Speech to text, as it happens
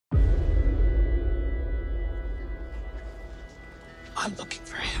I'm looking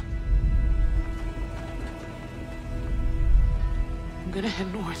for him. I'm gonna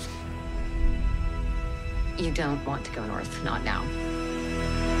head north. You don't want to go north, not now.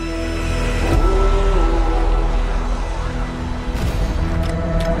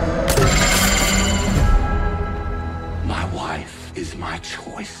 My wife is my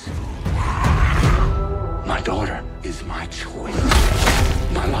choice. My daughter is my choice.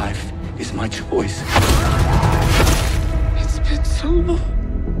 My life is my choice. It's been so long.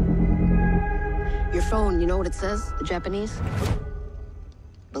 Your phone, you know what it says? The Japanese?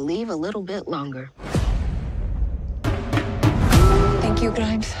 Believe a little bit longer. Thank you,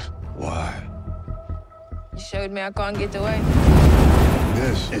 Grimes. Why? You showed me I can't get away.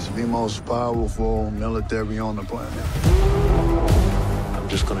 This is the most powerful military on the planet. I'm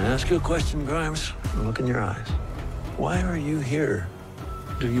just gonna ask you a question, Grimes. Look in your eyes. Why are you here?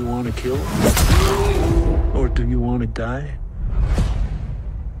 Do you want to kill? Or do you want to die?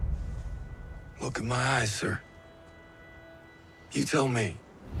 Look in my eyes, sir. You tell me.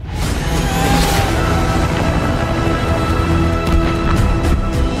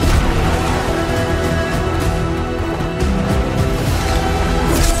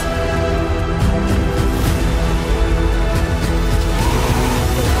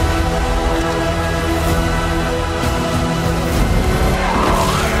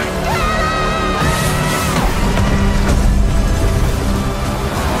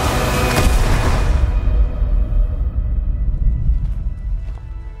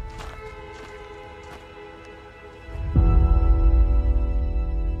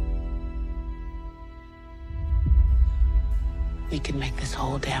 We can make this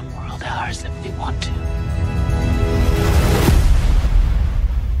whole damn world ours if we want to.